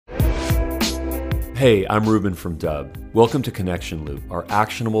Hey, I'm Ruben from Dub. Welcome to Connection Loop, our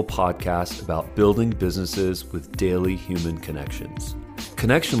actionable podcast about building businesses with daily human connections.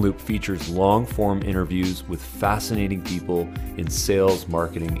 Connection Loop features long-form interviews with fascinating people in sales,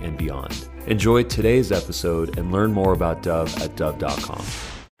 marketing, and beyond. Enjoy today's episode and learn more about Dub at dub.com.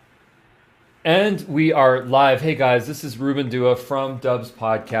 And we are live. Hey guys, this is Ruben Dua from Dub's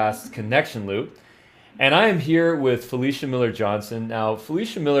podcast, Connection Loop. And I am here with Felicia Miller-Johnson. Now,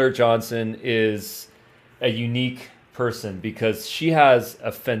 Felicia Miller-Johnson is a unique person because she has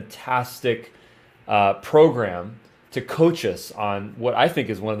a fantastic program to coach us on what I think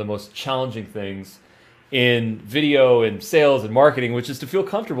is one of the most challenging things in video and sales and marketing, which is to feel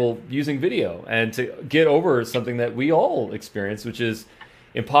comfortable using video and to get over something that we all experience, which is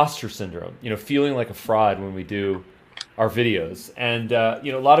imposter syndrome, feeling like a fraud when we do our videos. And,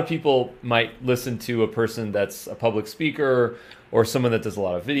 a lot of people might listen to a person that's a public speaker or someone that does a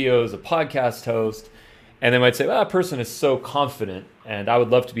lot of videos, a podcast host, and they might say, well, that person is so confident and I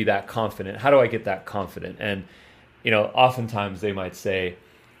would love to be that confident. How do I get that confident? And, oftentimes they might say,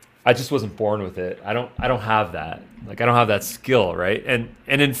 I just wasn't born with it. I don't have that. I don't have that skill, right? And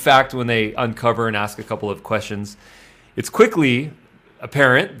in fact, when they uncover and ask a couple of questions, it's quickly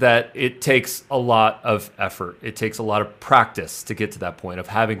apparent that it takes a lot of effort. It takes a lot of practice to get to that point of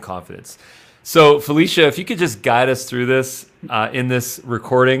having confidence. So Felicia, if you could just guide us through this in this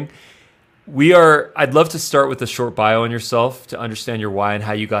recording. I'd love to start with a short bio on yourself to understand your why and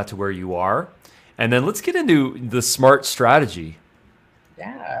how you got to where you are. And then let's get into the SMART strategy.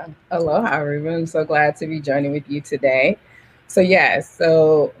 Yeah. Aloha, Ruben. I'm so glad to be joining with you today.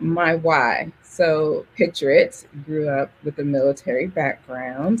 So my why. So picture it, grew up with a military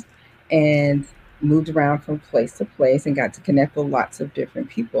background and moved around from place to place and got to connect with lots of different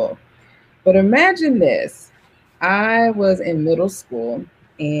people. But imagine this. I was in middle school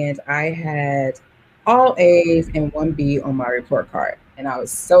and I had all A's and 1 B on my report card. And I was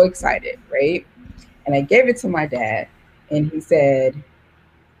so excited, right? And I gave it to my dad and he said,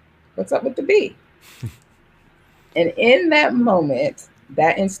 "What's up with the B?" And in that moment,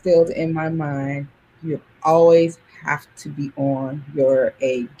 that instilled in my mind, you always have to be on your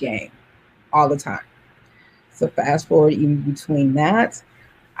A game all the time. So fast forward, even between that,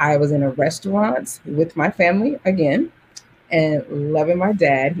 I was in a restaurant with my family again and loving my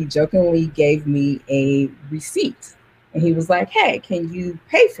dad. He jokingly gave me a receipt and he was like, "Hey, can you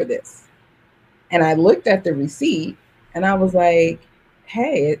pay for this?" And I looked at the receipt and I was like,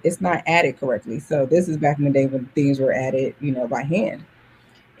 "Hey, it's not added correctly." So this is back in the day when things were added, by hand.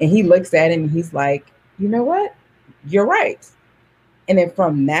 And he looks at it and he's like, "You know what? You're right." And then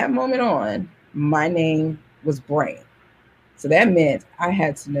from that moment on, my name was Brain. So that meant I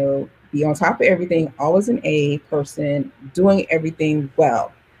had to be on top of everything, always an A person, doing everything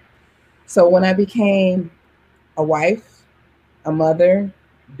well. So when I became a wife, a mother,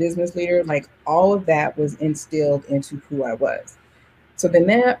 business leader, all of that was instilled into who I was. So then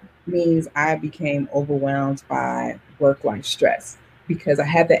that means I became overwhelmed by work-life stress because I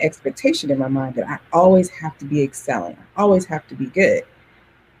had the expectation in my mind that I always have to be excelling. I always have to be good.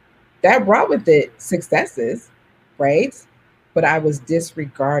 That brought with it successes, right? But I was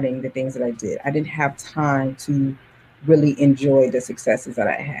disregarding the things that I did. I didn't have time to really enjoy the successes that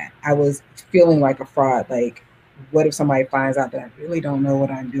I had. I was feeling like a fraud. What if somebody finds out that I really don't know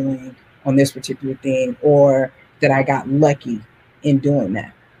what I'm doing on this particular thing, or that I got lucky in doing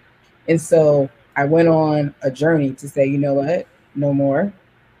that? And so I went on a journey to say, you know what, no more.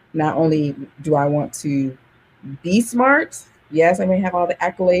 Not only do I want to be smart, yes, I may have all the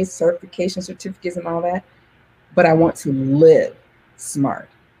accolades, certification, certificates and all that, but I want to live smart.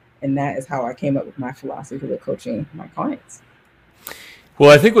 And that is how I came up with my philosophy with coaching my clients. Well,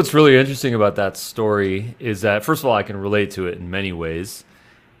 I think what's really interesting about that story is that, first of all, I can relate to it in many ways.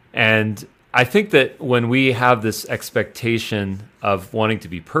 And I think that when we have this expectation of wanting to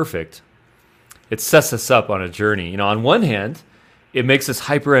be perfect, it sets us up on a journey. On one hand, it makes us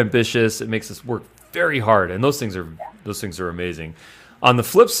hyper ambitious. It makes us work very hard, and those things are amazing. On the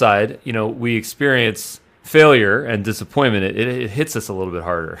flip side, we experience failure and disappointment. It hits us a little bit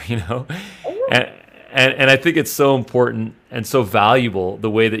harder, And I think it's so important and so valuable the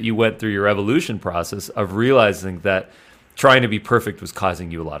way that you went through your evolution process of realizing that trying to be perfect was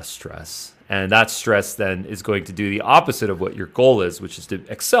causing you a lot of stress. And that stress then is going to do the opposite of what your goal is, which is to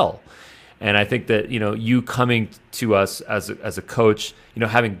excel. And I think that, you coming to us as a coach,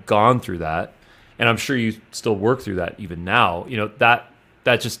 having gone through that, and I'm sure you still work through that even now,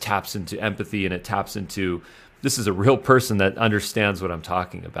 that just taps into empathy, and it taps into, this is a real person that understands what I'm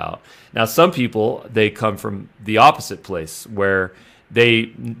talking about. Now, some people, they come from the opposite place where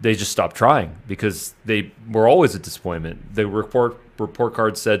they just stopped trying because they were always a disappointment. The report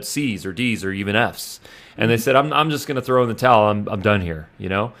card said C's or D's or even F's, and they said, I'm just going to throw in the towel. I'm done here, you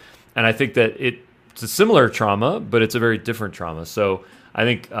know. And I think that it's a similar trauma, but it's a very different trauma. So I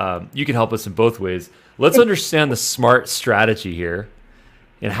think you can help us in both ways. Let's understand the SMART strategy here,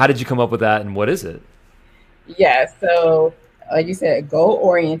 and how did you come up with that, and what is it? Yeah, so like you said, goal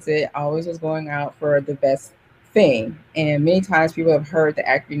oriented, always was going out for the best thing. And many times people have heard the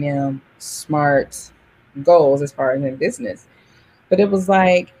acronym SMART goals as far as in business. But it was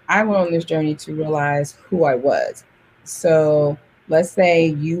like I went on this journey to realize who I was. So let's say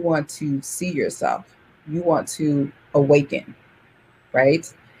you want to see yourself, you want to awaken,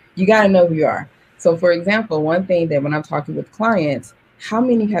 right? You got to know who you are. So, for example, one thing that when I'm talking with clients, how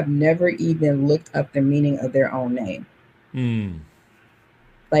many have never even looked up the meaning of their own name?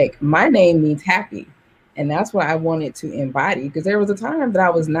 Like my name means happy. And that's what I wanted to embody because there was a time that I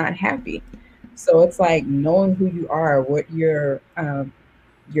was not happy. So it's like knowing who you are, what your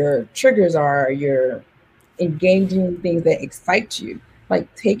triggers are, your engaging things that excite you,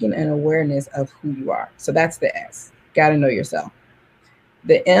 like taking an awareness of who you are. So that's the S. Got to know yourself.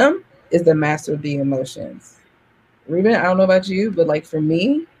 The M is the master of the emotions. Ruben, I don't know about you, but like for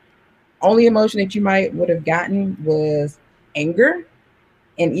me, only emotion that you would have gotten was anger.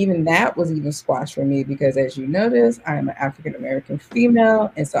 And even that was even squashed for me because as you notice, I am an African-American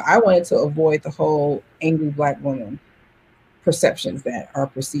female. And so I wanted to avoid the whole angry Black woman perceptions that are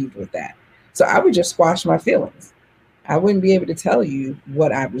perceived with that. So I would just squash my feelings. I wouldn't be able to tell you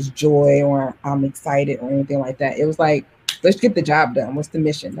what I was joy or I'm excited or anything like that. It was like, let's get the job done. What's the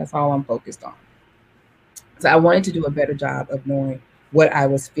mission? That's all I'm focused on. So I wanted to do a better job of knowing what I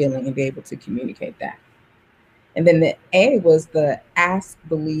was feeling and be able to communicate that. And then the A was the ask,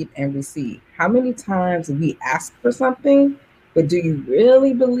 believe, and receive. How many times we ask for something, but do you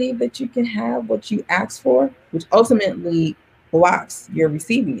really believe that you can have what you ask for, which ultimately blocks your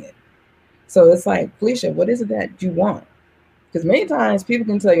receiving it? So it's like, Felicia, what is it that you want? Because many times people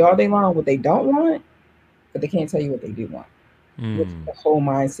can tell you all day long what they don't want, but they can't tell you what they do want. Which is the whole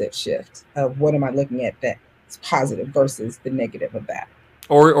mindset shift of what am I looking at that's positive versus the negative of that.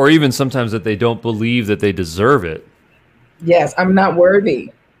 Or even sometimes that they don't believe that they deserve it. Yes, I'm not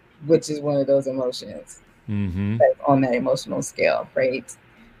worthy, which is one of those emotions that's on that emotional scale, right?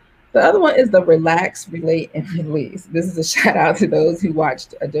 The other one is the relax, relate, and release. This is a shout out to those who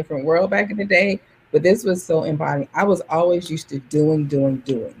watched A Different World back in the day, but this was so embodying. I was always used to doing.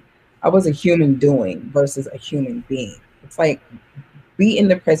 I was a human doing versus a human being. It's like be in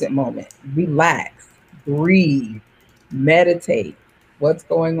the present moment, relax, breathe, meditate. What's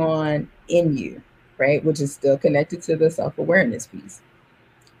going on in you, right? Which is still connected to the self-awareness piece.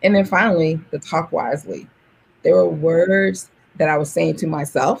 And then finally, the talk wisely. There were words that I was saying to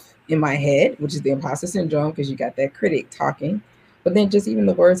myself in my head, which is the imposter syndrome, because you got that critic talking, but then just even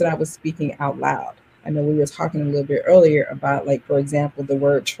the words that I was speaking out loud. I know we were talking a little bit earlier about, like, for example, the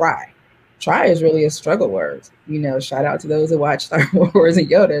word try. Try is really a struggle word. You know, shout out to those who watch Star Wars and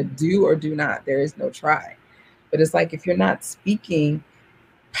Yoda, do or do not. There is no try. But it's like if you're not speaking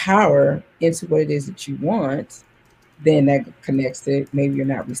power into what it is that you want, then that connects to maybe you're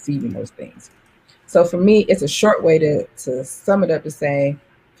not receiving those things. So for me, it's a short way to sum it up to say,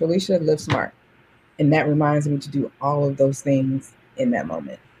 Felicia, live smart. And that reminds me to do all of those things in that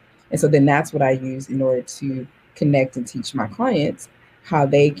moment. And so then that's what I use in order to connect and teach my clients how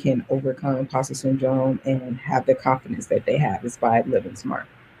they can overcome imposter syndrome and have the confidence that they have is by living smart.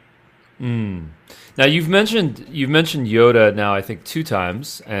 Now you've mentioned Yoda now I think 2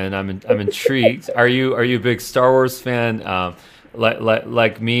 times, and I'm intrigued. Are you a big Star Wars fan,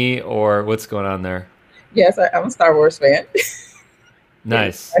 like me, or what's going on there? Yes, I'm a Star Wars fan.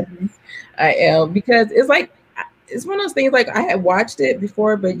 Nice. I am, because it's like it's one of those things like I had watched it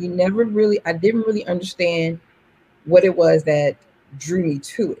before, but I didn't really understand what it was that drew me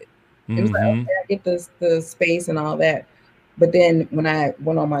to it. It was like, okay, I get the space and all that. But then when I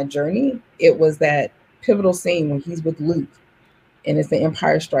went on my journey, it was that pivotal scene when he's with Luke and it's the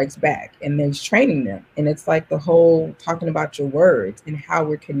Empire Strikes Back and then he's training them. And it's like the whole talking about your words and how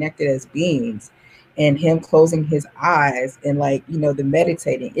we're connected as beings and him closing his eyes and like, you know, the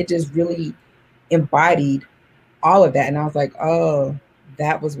meditating. It just really embodied all of that. And I was like, oh,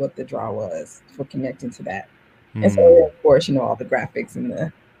 that was what the draw was for connecting to that. And so, of course, you know, all the graphics and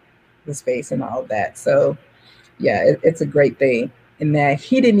the space and all of that. So yeah, it's a great thing in that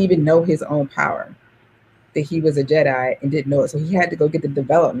he didn't even know his own power, that he was a Jedi and didn't know it. So he had to go get the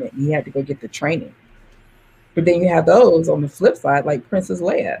development. He had to go get the training. But then you have those on the flip side, like Princess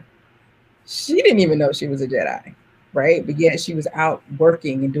Leia. She didn't even know she was a Jedi. right? But yet she was out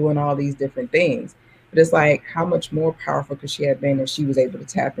working and doing all these different things. But it's like, how much more powerful could she have been if she was able to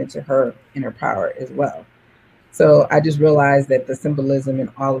tap into her inner power as well? So I just realized that the symbolism and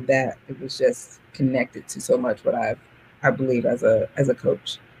all of that, it was just connected to so much what I believe as a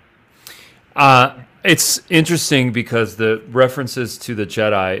coach. It's interesting because the references to the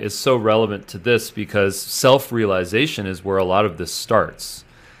Jedi is so relevant to this, because self-realization is where a lot of this starts,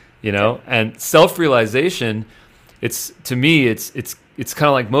 and self-realization, it's, to me, it's kind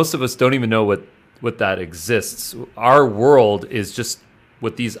of like most of us don't even know what that exists. Our world is just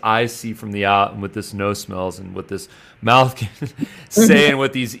what these eyes see from the out, and what this nose smells, and what this mouth can say, and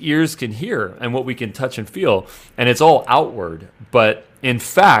what these ears can hear, and what we can touch and feel. And it's all outward. But in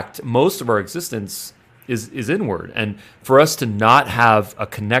fact, most of our existence is inward. And for us to not have a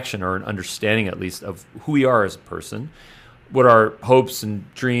connection, or an understanding at least, of who we are as a person, what our hopes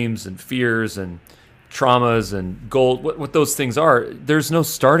and dreams and fears and traumas and gold, what those things are, there's no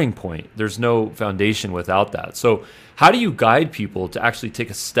starting point. There's no foundation without that. So how do you guide people to actually take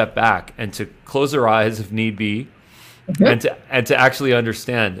a step back and to close their eyes if need be, and to actually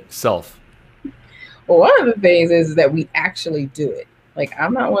understand self? Well, one of the things is that we actually do it. Like,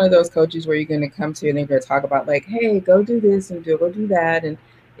 I'm not one of those coaches where you're going to come to and they're going to talk about like, hey, go do this and go do that. And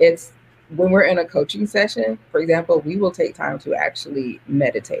it's, when we're in a coaching session, for example, we will take time to actually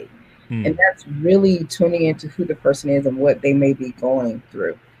meditate. And that's really tuning into who the person is and what they may be going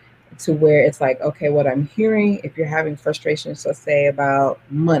through, to where it's like, okay, what I'm hearing, if you're having frustrations, let's say about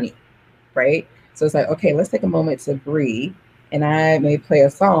money, right? So it's like, okay, let's take a moment to breathe. And I may play a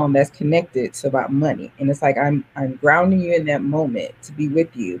song that's connected to about money. And it's like, I'm grounding you in that moment to be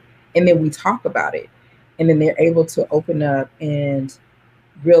with you. And then we talk about it. And then they're able to open up and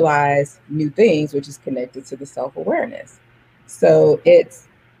realize new things, which is connected to the self-awareness. So it's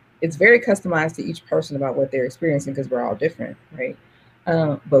very customized to each person about what they're experiencing, because we're all different, right?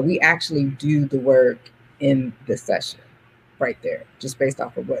 But we actually do the work in the session right there, just based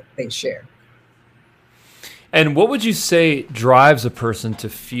off of what they share. And what would you say drives a person to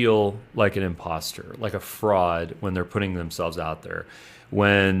feel like an imposter, like a fraud, when they're putting themselves out there,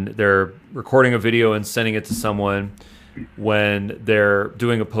 when they're recording a video and sending it to someone, when they're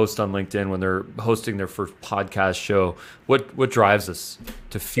doing a post on LinkedIn, when they're hosting their first podcast show? What drives us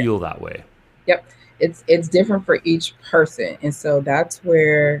to feel that way? Yep. It's different for each person. And so that's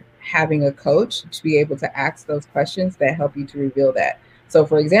where having a coach to be able to ask those questions that help you to reveal that. So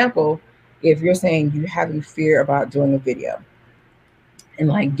for example, if you're saying you having fear about doing a video and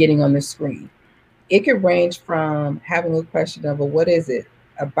like getting on the screen, it could range from having a question of, well, what is it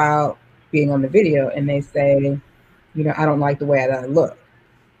about being on the video? And they say, I don't like the way that I look.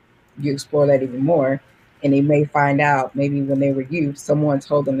 You explore that even more, and they may find out maybe when they were youth, someone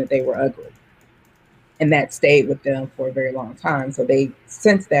told them that they were ugly. And that stayed with them for a very long time. So they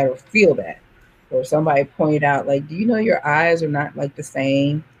sense that or feel that. Or somebody pointed out, like, do you know your eyes are not like the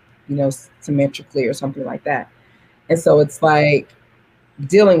same, symmetrically or something like that. And so it's like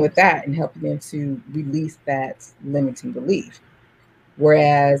dealing with that and helping them to release that limiting belief.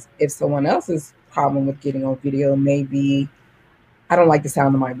 Whereas if someone else's problem with getting on video may be, I don't like the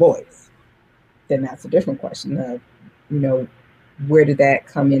sound of my voice, then that's a different question of, where did that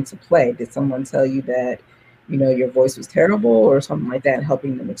come into play? Did someone tell you that, your voice was terrible or something like that, and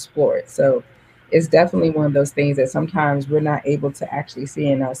helping them explore it? So it's definitely one of those things that sometimes we're not able to actually see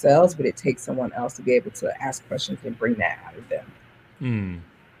in ourselves, but it takes someone else to be able to ask questions and bring that out of them.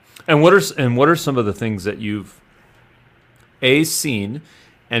 And what are some of the things that you've A, seen,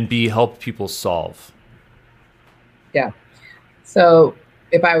 and B, helped people solve? Yeah. So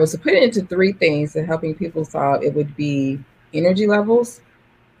if I was to put it into three things that helping people solve, it would be energy levels,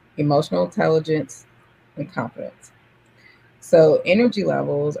 emotional intelligence, and confidence. So energy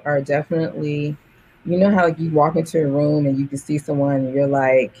levels are definitely, how like you walk into a room and you can see someone and you're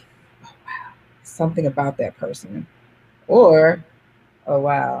like, oh, wow, something about that person. Or, oh,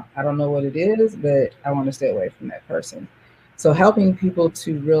 wow, I don't know what it is, but I want to stay away from that person. So helping people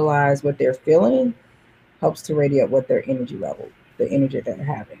to realize what they're feeling helps to radiate what their energy level, the energy that they're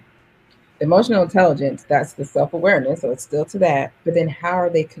having. The emotional intelligence, that's the self-awareness, so it's still to that. But then how are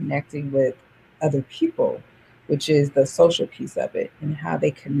they connecting with other people, which is the social piece of it, and how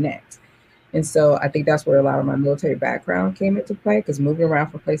they connect. And so I think that's where a lot of my military background came into play, because moving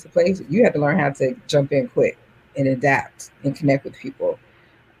around from place to place, you had to learn how to jump in quick and adapt and connect with people,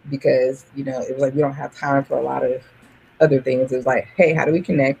 because, it was like we don't have time for a lot of other things. It was like, hey, how do we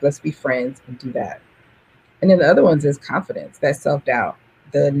connect? Let's be friends and do that. And then the other ones is confidence, that self-doubt,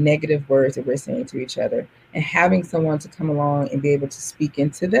 the negative words that we're saying to each other, and having someone to come along and be able to speak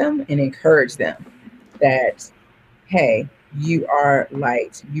into them and encourage them that, hey, you are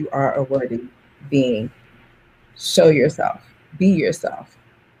light, you are a worthy being. Show yourself, be yourself,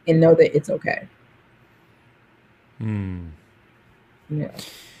 and know that it's okay. Yeah.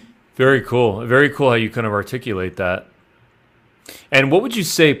 Very cool. Very cool how you kind of articulate that. And what would you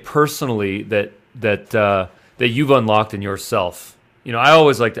say personally that you've unlocked in yourself? I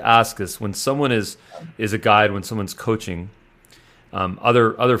always like to ask this when someone is a guide, when someone's coaching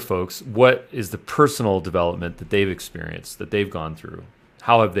other folks. What is the personal development that they've experienced, that they've gone through?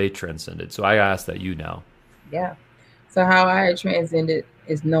 How have they transcended? So I ask that you now. Yeah. So how I transcended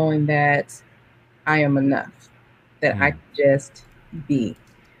is knowing that I am enough, that I can just be.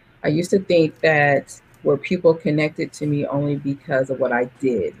 I used to think that were people connected to me only because of what I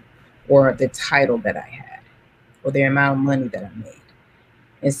did or the title that I had or the amount of money that I made.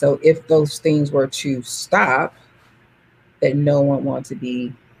 And so if those things were to stop, that no one wanted to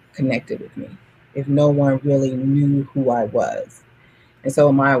be connected with me, if no one really knew who I was. And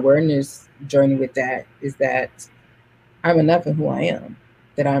so my awareness journey with that is that I'm enough in who I am,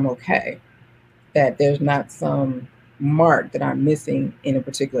 that I'm okay, that there's not some mark that I'm missing in a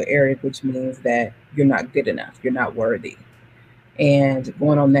particular area, which means that you're not good enough, you're not worthy. And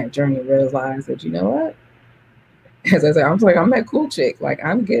going on that journey, realize that, you know what? As I said, I'm that cool chick. Like,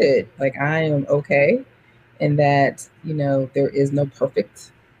 I'm good. Like, I am okay. And that, there is no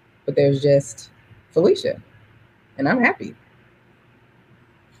perfect, but there's just Felicia. And I'm happy.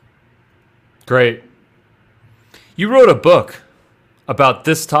 Great. You wrote a book about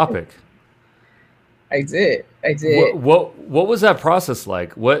this topic. I did. What was that process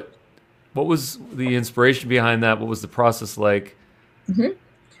like? What was the inspiration behind that? What was the process like? Mm-hmm.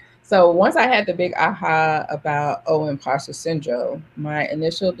 So once I had the big aha about imposter syndrome, my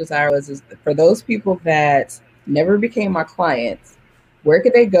initial desire was for those people that never became my clients, where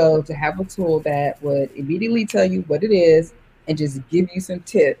could they go to have a tool that would immediately tell you what it is and just give you some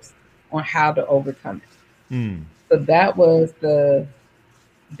tips on how to overcome it. So that was the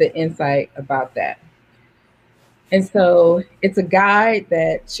insight about that. And so it's a guide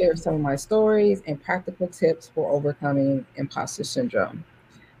that shares some of my stories and practical tips for overcoming imposter syndrome.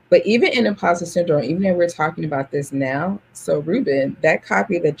 But even in imposter syndrome, even though we're talking about this now, so Ruben, that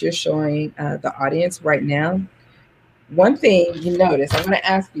copy that you're showing the audience right now, one thing you notice, I'm going to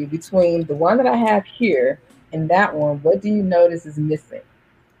ask you, between the one that I have here and that one, what do you notice is missing?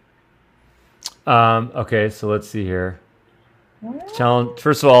 Okay, so let's see here. Challenge.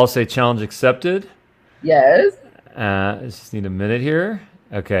 First of all, I'll say challenge accepted. Yes. I just need a minute here.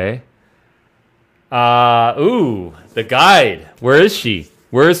 Okay. The guide. Where is she?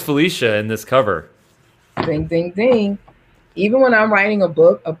 Where is Felicia in this cover? Ding, ding, ding. Even when I'm writing a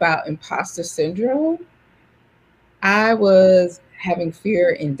book about imposter syndrome, I was having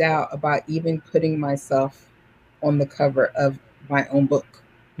fear and doubt about even putting myself on the cover of my own book.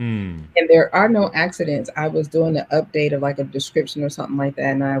 And there are no accidents. I was doing an update of like a description or something like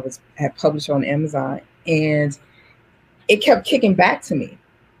that, and I had published on Amazon, and it kept kicking back to me.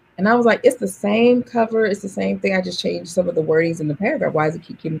 And I was like, it's the same cover, it's the same thing. I just changed some of the wordings in the paragraph. Why does it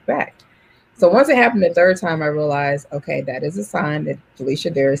keep kicking back? So once it happened the third time, I realized, okay, that is a sign that, Felicia,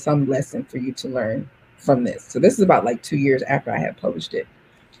 there is some lesson for you to learn from this. So this is about like 2 years after I had published it.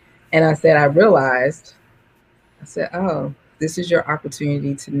 And I said, oh, this is your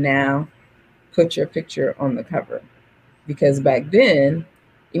opportunity to now put your picture on the cover. Because back then,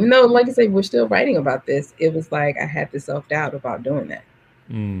 even though, like I said, we're still writing about this, it was like I had this self-doubt about doing that.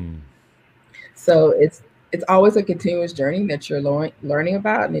 So it's always a continuous journey that you're learning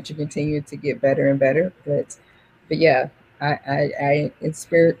about, and that you continue to get better and better. But yeah, I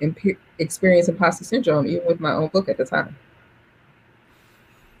experienced imposter syndrome even with my own book at the time.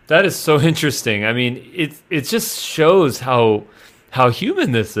 That is so interesting. I mean, it just shows how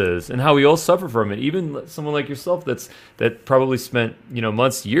human this is and how we all suffer from it. Even someone like yourself that probably spent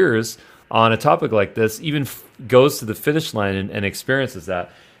months, years on a topic like this, even goes to the finish line and experiences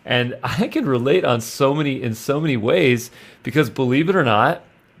that. And I can relate in so many ways, because believe it or not,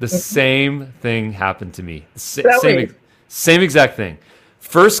 the same thing happened to me. Same exact thing.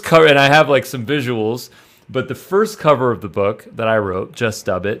 First cover, and I have like some visuals. But the first cover of the book that I wrote, Just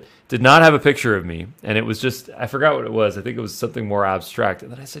Dub It, did not have a picture of me. And it was just, I forgot what it was. I think it was something more abstract.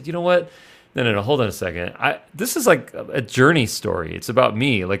 And then I said, you know what? No, hold on a second. This is like a journey story. It's about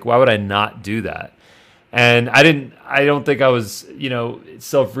me. Like, why would I not do that? And I don't think I was,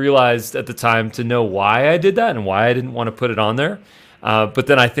 self-realized at the time to know why I did that and why I didn't want to put it on there. But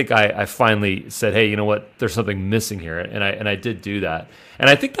then I think I finally said, hey, you know what? There's something missing here. And I did do that. And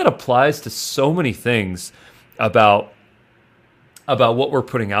I think that applies to so many things about what we're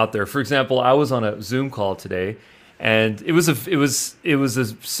putting out there. For example, I was on a Zoom call today, And it was a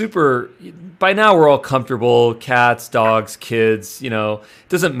super, by now we're all comfortable, cats, dogs, kids, it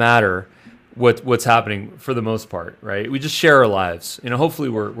doesn't matter what's happening for the most part, right? We just share our lives. Hopefully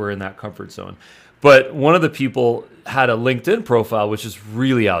we're in that comfort zone. But one of the people had a LinkedIn profile which is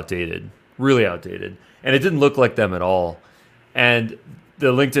really outdated, and it didn't look like them at all. And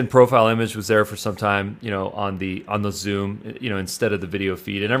the LinkedIn profile image was there for some time, on the Zoom, instead of the video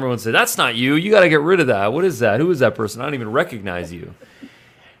feed. And everyone said, "That's not you. You got to get rid of that. What is that? Who is that person? I don't even recognize you."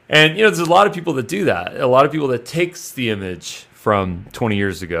 And, there's a lot of people that do that. A lot of people that takes the image from 20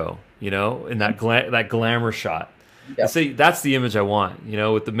 years ago, in that glamour shot. Yep. And say, that's the image I want,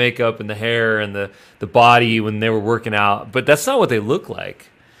 with the makeup and the hair and the body when they were working out. But that's not what they look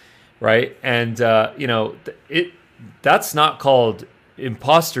like, right? And, that's not called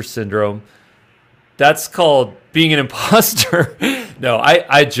imposter syndrome. That's called being an imposter. No,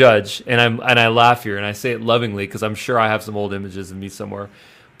 I judge and I laugh here and I say it lovingly because I'm sure I have some old images of me somewhere.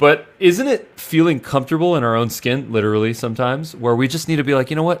 But isn't it feeling comfortable in our own skin, literally sometimes, where we just need to be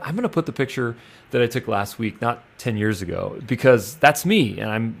like, you know what? I'm going to put the picture that I took last week, not 10 years ago, because that's me.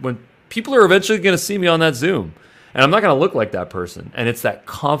 And when people are eventually going to see me on that Zoom, and I'm not going to look like that person. And it's that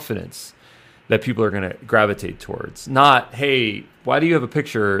confidence that people are going to gravitate towards. Not, hey, why do you have a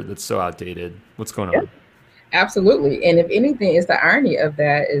picture that's so outdated? What's going on? Absolutely. And if anything, it's the irony of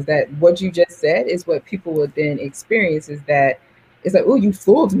that is that what you just said is what people would then experience is that it's like, oh, you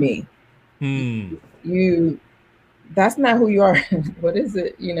fooled me. That's not who you are. What is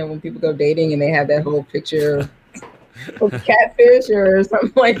it? When people go dating and they have that whole picture of catfish or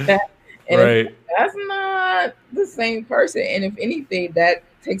something like that. And right. That's not the same person. And if anything, that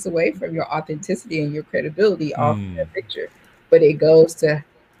takes away from your authenticity and your credibility off that picture. But it goes to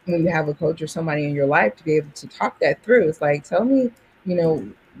when you have a coach or somebody in your life to be able to talk that through. It's like, tell me,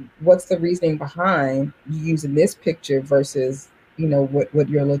 what's the reasoning behind you using this picture versus what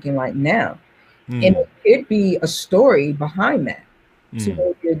you're looking like now. And it could be a story behind that to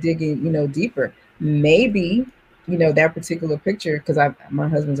where you're digging, deeper. Maybe, that particular picture, because my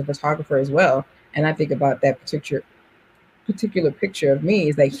husband's a photographer as well. And I think about that particular picture of me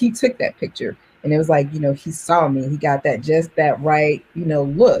is like, he took that picture and it was like, he saw me, he got just that right,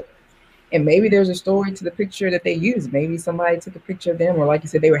 look. And maybe there's a story to the picture that they used. Maybe somebody took a picture of them, or like you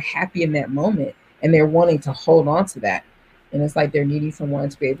said, they were happy in that moment and they're wanting to hold on to that. And it's like they're needing someone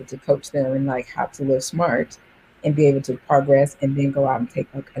to be able to coach them and like how to live smart and be able to progress and then go out and take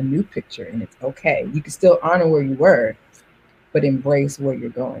a new picture. And it's okay. You can still honor where you were, but embrace where you're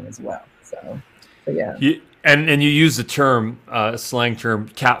going as well. So yeah. And you use the term, slang term,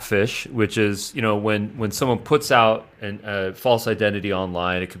 catfish, which is, when someone puts out a false identity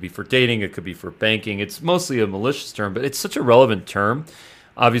online. It could be for dating. It could be for banking. It's mostly a malicious term, but it's such a relevant term.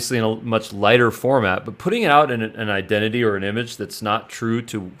 Obviously in a much lighter format, but putting it out in an identity or an image that's not true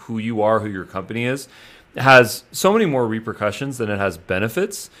to who you are, who your company is, has so many more repercussions than it has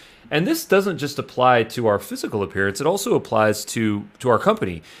benefits. And this doesn't just apply to our physical appearance. It also applies to our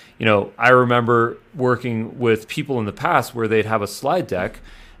company. I remember working with people in the past where they'd have a slide deck,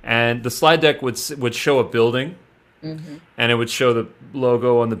 and the slide deck would show a building, and it would show the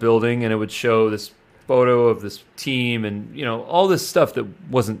logo on the building, and it would show this photo of this team and all this stuff that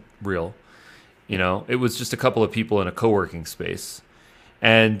wasn't real. It was just a couple of people in a co-working space,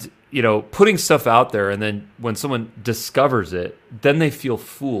 and putting stuff out there, and then when someone discovers it, then they feel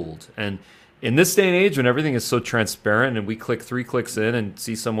fooled. And in this day and age when everything is so transparent and we click 3 clicks in and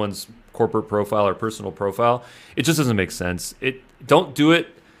see someone's corporate profile or personal profile, it just doesn't make sense. Don't do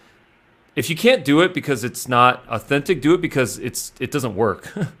it. If you can't do it because it's not authentic, do it because it doesn't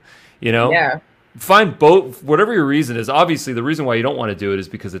work. Yeah. Find both, whatever your reason is. Obviously, the reason why you don't want to do it is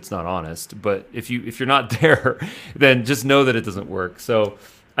because it's not honest. But if you're not there, then just know that it doesn't work. So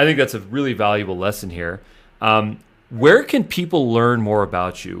I think that's a really valuable lesson here. Where can people learn more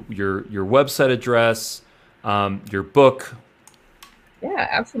about you? Your website address, your book? Yeah,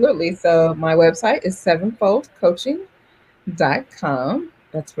 absolutely. So my website is sevenfoldcoaching.com.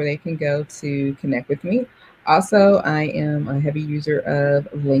 That's where they can go to connect with me. Also, I am a heavy user of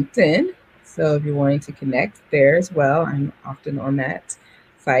LinkedIn. So if you're wanting to connect there as well, I'm often on that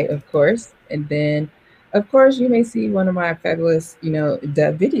site, of course. And then, of course, you may see one of my fabulous,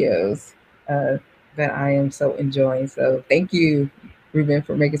 dub videos that I am so enjoying. So thank you, Ruben,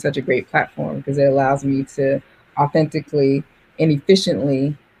 for making such a great platform, because it allows me to authentically and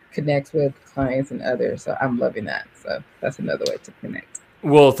efficiently connect with clients and others. So I'm loving that. So that's another way to connect.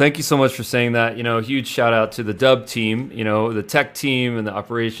 Well, thank you so much for saying that. A huge shout out to the Dub team, the tech team and the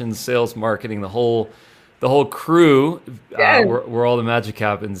operations, sales, marketing, the whole crew, Yes. where all the magic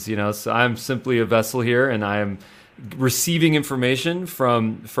happens, So I'm simply a vessel here, and I am, receiving information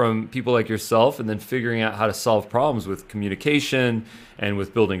from people like yourself, and then figuring out how to solve problems with communication and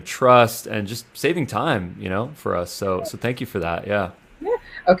with building trust and just saving time, for us. So thank you for that. Yeah. Yeah.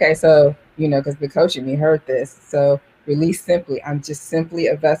 Okay. So, because the coach in me heard this. So release simply. I'm just simply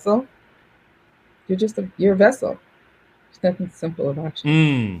a vessel. You're a vessel. There's nothing simple about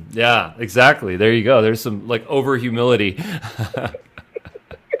you. Yeah, exactly. There you go. There's some like over humility.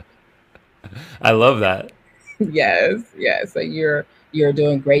 I love that. Yes. So you're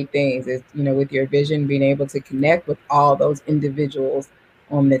doing great things. It's, with your vision, being able to connect with all those individuals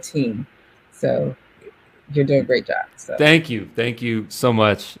on the team. So you're doing a great job. So thank you so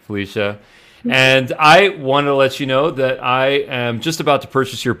much, Felicia. And I want to let you know that I am just about to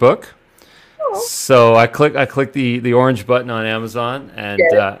purchase your book. So I click the orange button on Amazon, and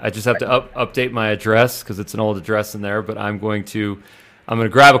I just have to update my address because it's an old address in there. But I'm going to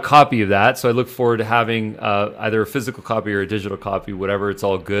grab a copy of that. So I look forward to having either a physical copy or a digital copy, whatever. It's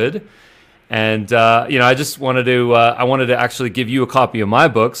all good. And I just wanted to actually give you a copy of my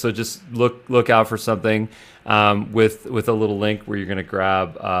book. So just look out for something with a little link where you're going to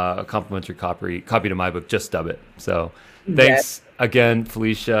grab a complimentary copy to my book. Just stub it. So thanks again,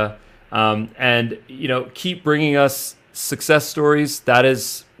 Felicia. And keep bringing us success stories. That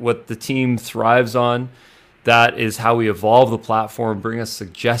is what the team thrives on. That is how we evolve the platform. Bring us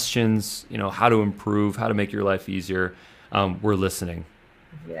suggestions, how to improve, how to make your life easier. We're listening.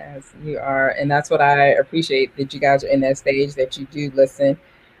 Yes, you are. And that's what I appreciate, that you guys are in that stage, that you do listen.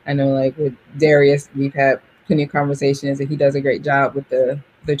 I know, like with Darius, we've had plenty of conversations, and he does a great job with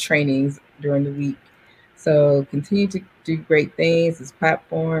the trainings during the week. So continue to do great things. This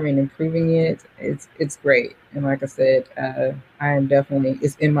platform and improving it, it's great. And like I said, I am definitely,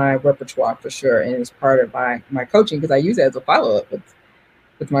 it's in my repertoire for sure, and it's part of my coaching, because I use it as a follow-up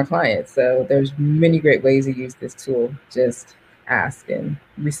with my clients. So there's many great ways to use this tool. Just ask and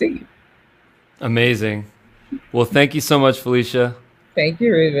receive. Amazing. Well, thank you so much, Felicia. Thank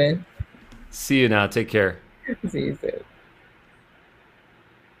you, Ruben. See you now. Take care. See you soon.